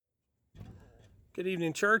Good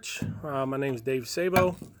evening, church. My name is Dave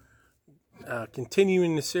Sabo.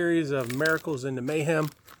 Continuing the series of miracles in the Mayhem.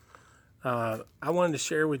 I wanted to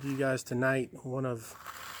share with you guys tonight one of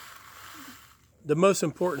the most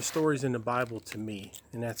important stories in the Bible to me,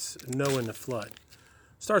 and that's Noah and the flood.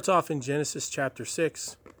 Starts off in Genesis chapter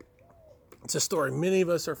 6. It's a story many of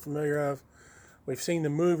us are familiar of. We've seen the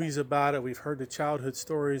movies about it. We've heard the childhood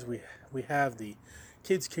stories. We have the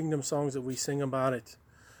Kids Kingdom songs that we sing about it.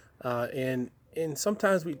 And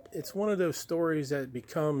sometimes it's one of those stories that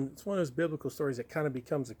it's one of those biblical stories that kind of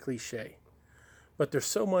becomes a cliche. But there's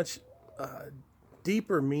so much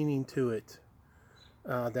deeper meaning to it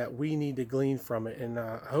that we need to glean from it. And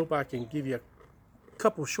I hope I can give you a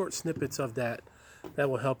couple short snippets of that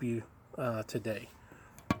will help you today.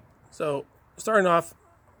 So starting off,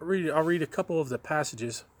 I'll read a couple of the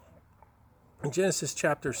passages. In Genesis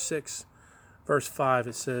chapter 6, verse 5,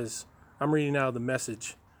 it says, I'm reading out of the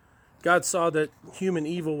Message. God saw that human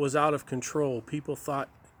evil was out of control. People thought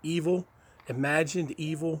evil, imagined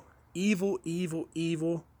evil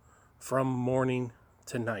from morning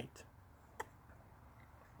to night.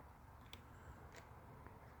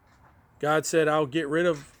 God said, I'll get rid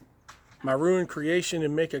of my ruined creation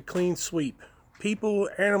and make a clean sweep. People,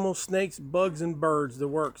 animals, snakes, bugs, and birds, the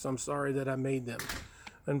works. I'm sorry that I made them.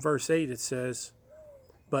 In verse 8 it says,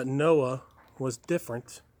 but Noah was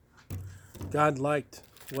different. God liked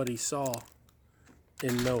what he saw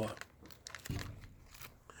in Noah.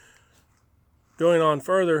 Going on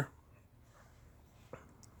further,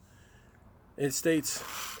 it states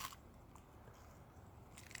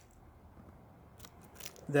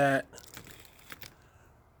that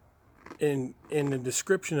in the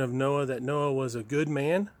description of Noah, that Noah was a good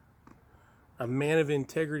man, a man of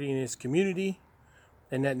integrity in his community,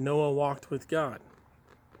 and that Noah walked with God.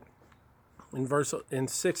 In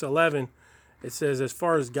 6:11, it says, as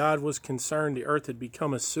far as God was concerned, the earth had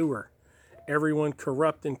become a sewer. Everyone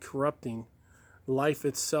corrupt and corrupting. Life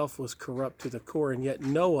itself was corrupt to the core, and yet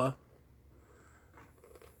Noah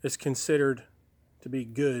is considered to be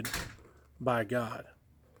good by God.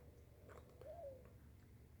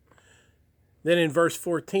 Then in verse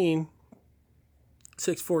 14,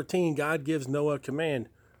 6:14, God gives Noah a command,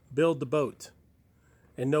 build the boat.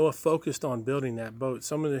 And Noah focused on building that boat.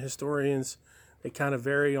 Some of the historians, they kind of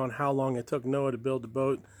vary on how long it took Noah to build the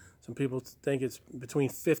boat. Some people think it's between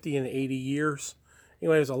 50 and 80 years.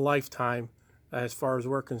 Anyway, it was a lifetime, as far as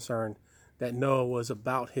we're concerned, that Noah was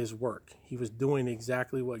about his work. He was doing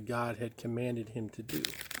exactly what God had commanded him to do.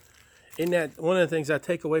 In that, one of the things I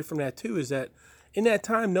take away from that too is that in that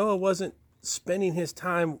time, Noah wasn't spending his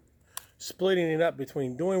time splitting it up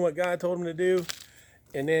between doing what God told him to do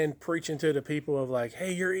and then preaching to the people of like,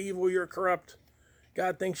 hey, you're evil, you're corrupt.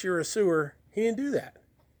 God thinks you're a sewer. He didn't do that.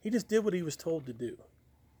 He just did what he was told to do.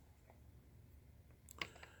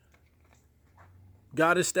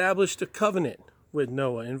 God established a covenant with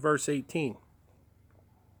Noah in verse 18,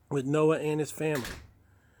 with Noah and his family.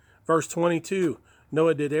 Verse 22,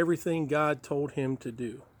 Noah did everything God told him to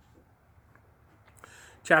do.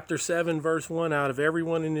 Chapter 7, verse 1, out of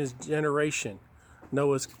everyone in his generation,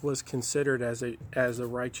 Noah was considered as a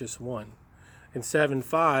righteous one. In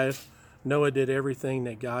 7:5, Noah did everything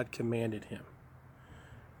that God commanded him.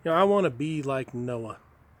 You know, I want to be like Noah.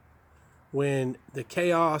 When the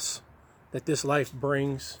chaos that this life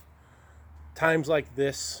brings, times like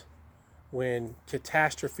this, when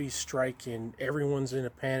catastrophes strike and everyone's in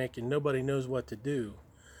a panic and nobody knows what to do,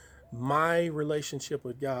 my relationship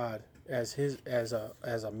with God as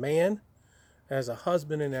a man, as a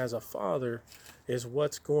husband, and as a father is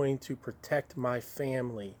what's going to protect my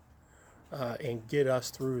family and get us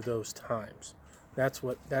through those times. That's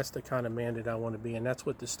the kind of man that I want to be, and that's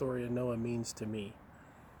what the story of Noah means to me.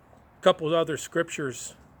 A couple of other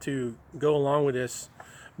scriptures to go along with this.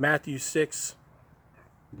 Matthew 6,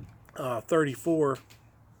 34.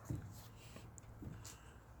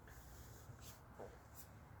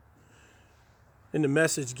 In the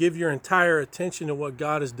Message, give your entire attention to what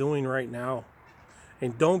God is doing right now.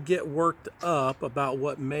 And don't get worked up about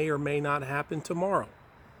what may or may not happen tomorrow.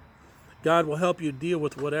 God will help you deal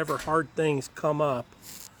with whatever hard things come up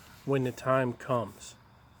when the time comes.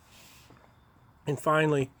 And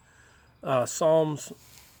finally, Psalms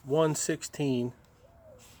 116,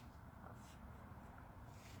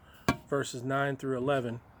 verses 9 through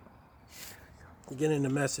 11. Again in the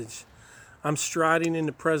Message, I'm striding in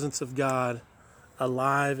the presence of God,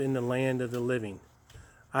 alive in the land of the living.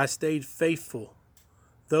 I stayed faithful,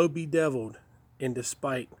 though bedeviled, and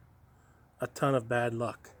despite a ton of bad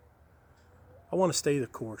luck. I want to stay the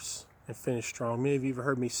course and finish strong. Many of you have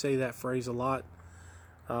heard me say that phrase a lot.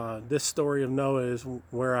 This story of Noah is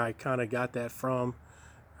where I kind of got that from.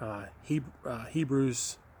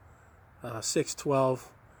 Hebrews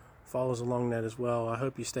 6:12 follows along that as well. I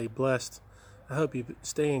hope you stay blessed. I hope you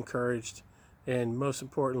stay encouraged, and most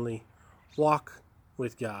importantly, walk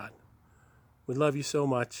with God. We love you so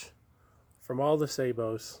much. From all the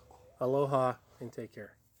Sabos, aloha and take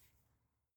care.